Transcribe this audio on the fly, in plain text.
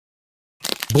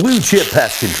Blue Chip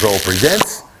Pest Control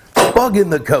presents Buggin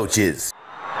the Coaches.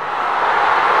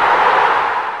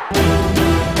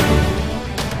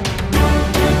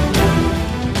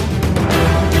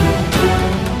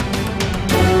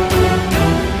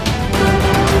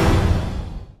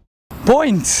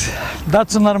 Points,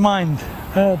 that's on our mind.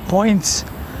 Points,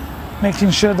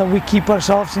 making sure that we keep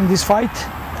ourselves in this fight.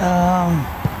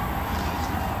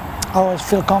 I always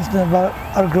feel confident about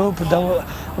our group,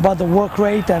 about the work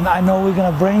rate, and I know we're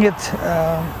going to bring it.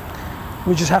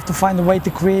 We just have to find a way to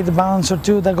create a balance or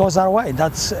two that goes our way.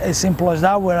 That's as simple as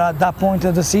that. We're at that point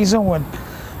of the season when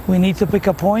we need to pick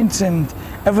up points, and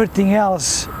everything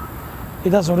else, it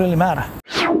doesn't really matter.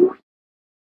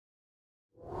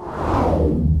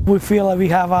 We feel that we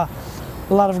have a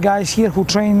lot of guys here who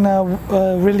train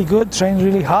really good, train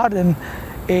really hard, and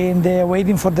they're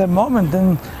waiting for their moment.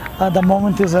 And the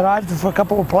moment is arrived for a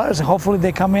couple of players. Hopefully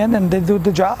they come in and they do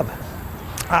the job.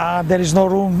 There is no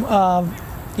room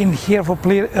in here for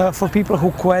people who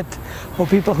quit, for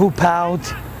people who pout.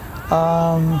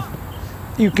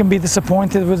 You can be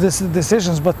disappointed with these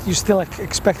decisions, but you still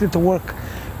expected to work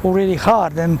really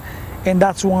hard. And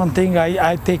that's one thing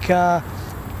I take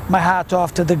my hat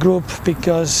off to the group,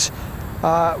 because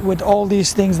with all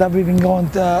these things that we've been going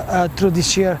through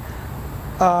this year,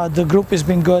 the group has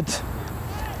been good.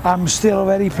 I'm still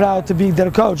very proud to be their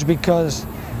coach, because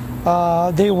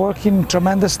they're working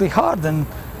tremendously hard, and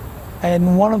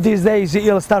one of these days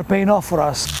it'll start paying off for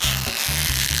us.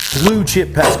 Blue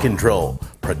Chip Pest Control,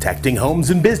 protecting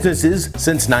homes and businesses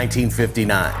since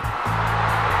 1959.